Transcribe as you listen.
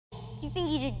You think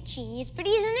he's a genius, but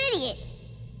he's an idiot.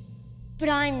 But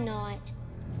I'm not.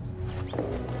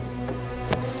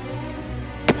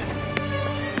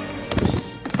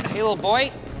 Hey, little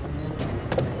boy.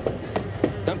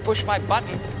 Don't push my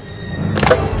button.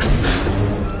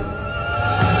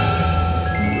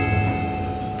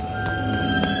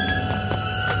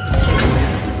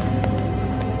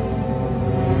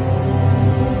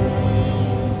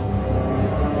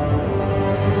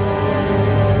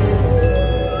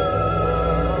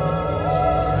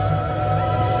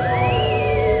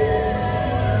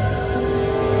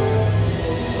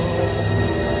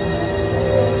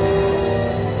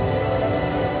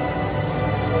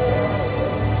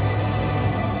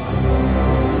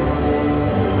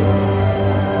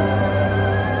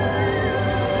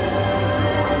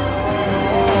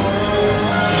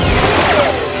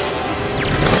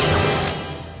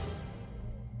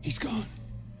 He's gone.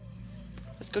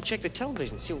 Let's go check the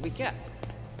television, see what we get.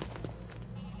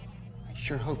 I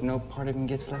sure hope no part of him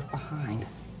gets left behind.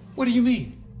 What do you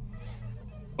mean?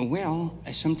 Well,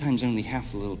 sometimes only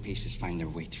half the little pieces find their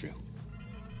way through.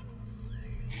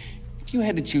 If you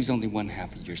had to choose only one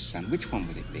half of your son, which one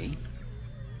would it be?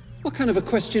 What kind of a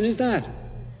question is that?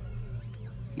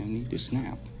 No need to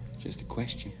snap. Just a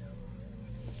question.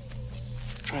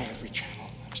 Try every channel.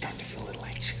 I'm starting to feel a little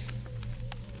anxious.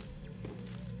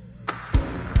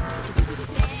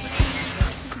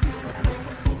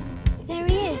 There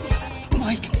he is.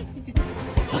 Mike!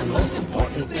 The most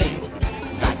important thing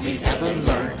that we've ever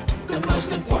learned. The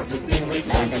most important thing we've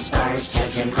learned as far as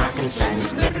children are concerned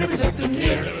is never let them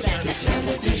near the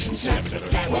television set.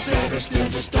 Or better still,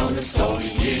 just don't install the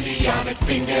idiotic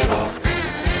things at all.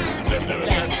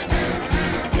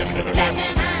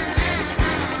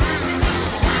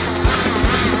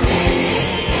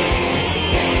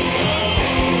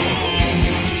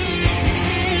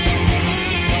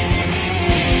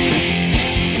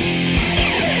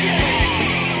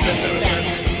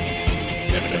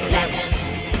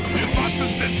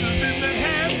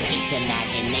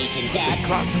 Imagination dead. It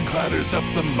clogs and clutters up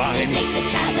the mind. It makes a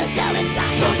child so dull and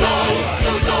blind. So dull,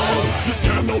 so dull. You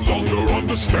can no longer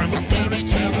understand the fairy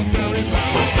tale, the fairy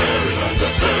land, the fairy land, the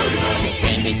fairy land. His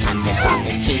brain becomes as soft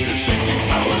as cheese. His thinking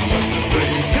powers lost in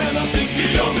grace. And I think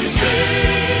he only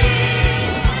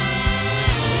says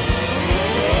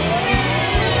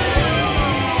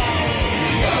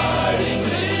regarding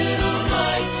little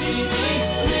Mike TV,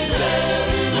 we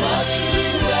very much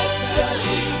regret that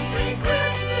he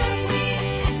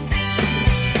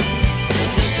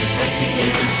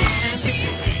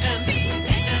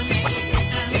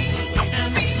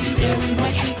very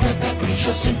much regret that we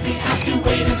shall simply have to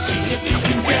wait and see if we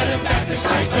can get him back to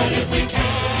sight. But if we can,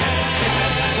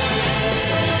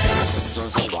 it's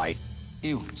alright.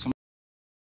 Ew,